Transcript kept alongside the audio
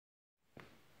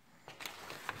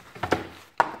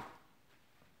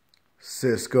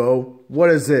Cisco,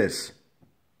 what is this?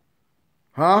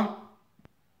 Huh?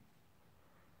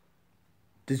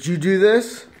 Did you do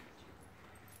this?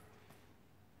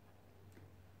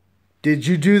 Did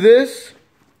you do this?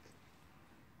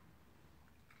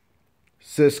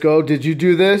 Cisco, did you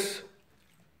do this?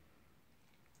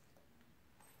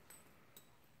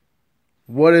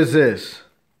 What is this?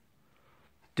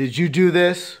 Did you do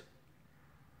this?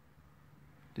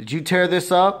 Did you tear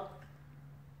this up?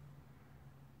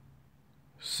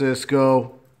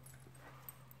 Cisco.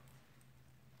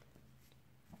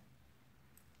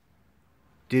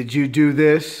 Did you do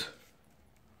this?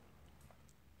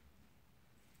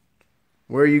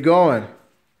 Where are you going?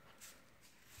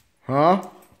 Huh?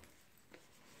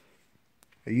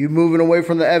 Are you moving away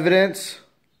from the evidence?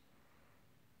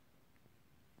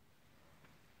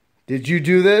 Did you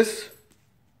do this?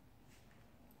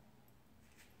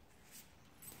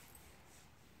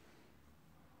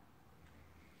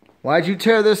 Why'd you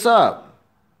tear this up?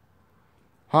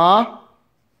 Huh?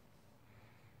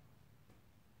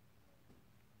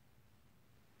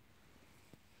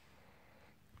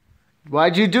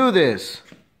 Why'd you do this?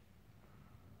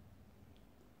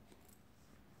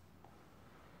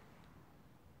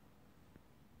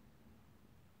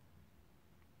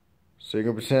 So you're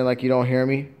gonna pretend like you don't hear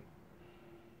me?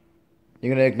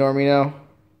 You're gonna ignore me now?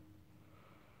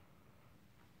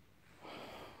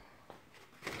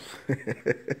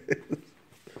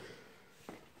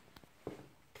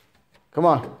 Come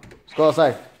on, let's go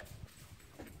outside.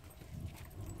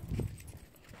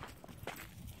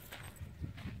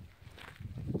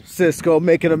 Cisco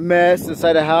making a mess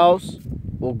inside the house,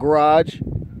 little garage.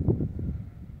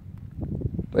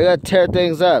 We gotta tear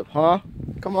things up, huh?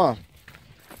 Come on.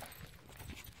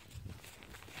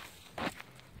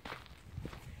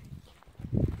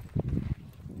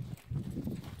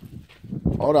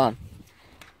 Hold on.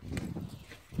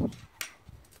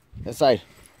 Inside.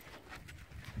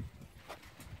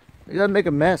 You gotta make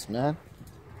a mess, man.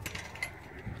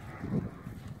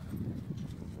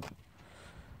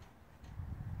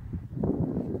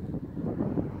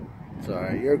 It's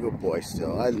alright, you're a good boy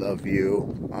still. I love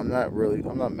you. I'm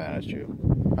not mad at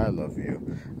you. I love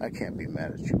you. I can't be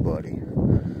mad at you, buddy.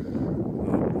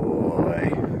 Good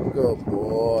boy. Good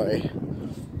boy.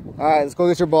 Alright, let's go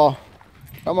get your ball.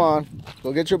 Come on. Let's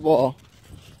go get your ball.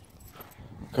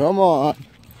 Come on.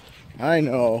 I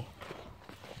know.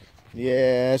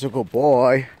 Yeah, that's a good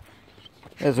boy.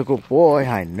 That's a good boy.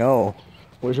 I know.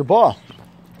 Where's your ball?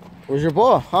 Where's your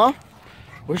ball, huh?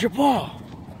 Where's your ball?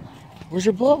 Where's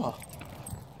your ball?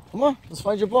 Come on, let's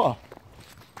find your ball.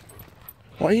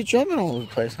 Why are you jumping all over the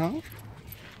place, huh?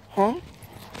 Huh?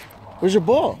 Where's your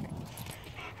ball?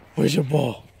 Where's your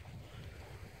ball?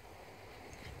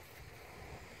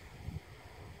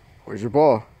 Where's your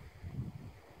ball?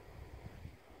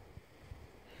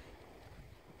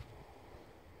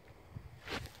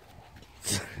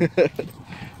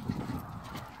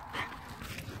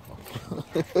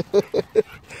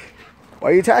 Why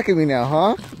are you attacking me now,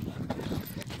 huh?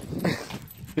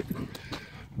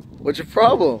 What's your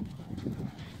problem?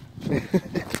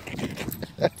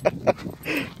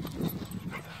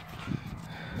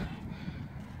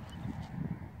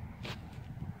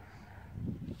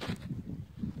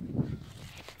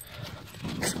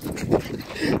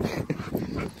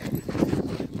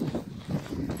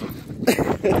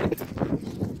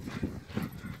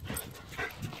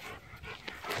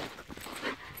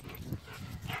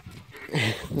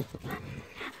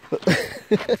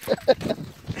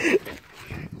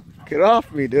 Get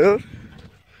off me, dude.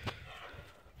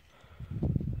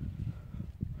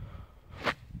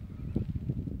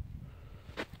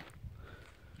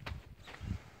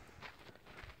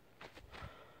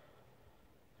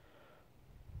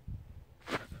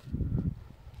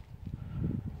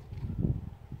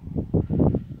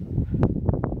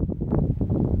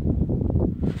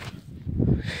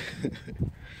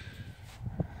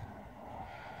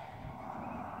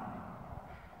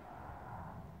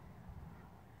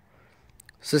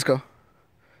 Cisco.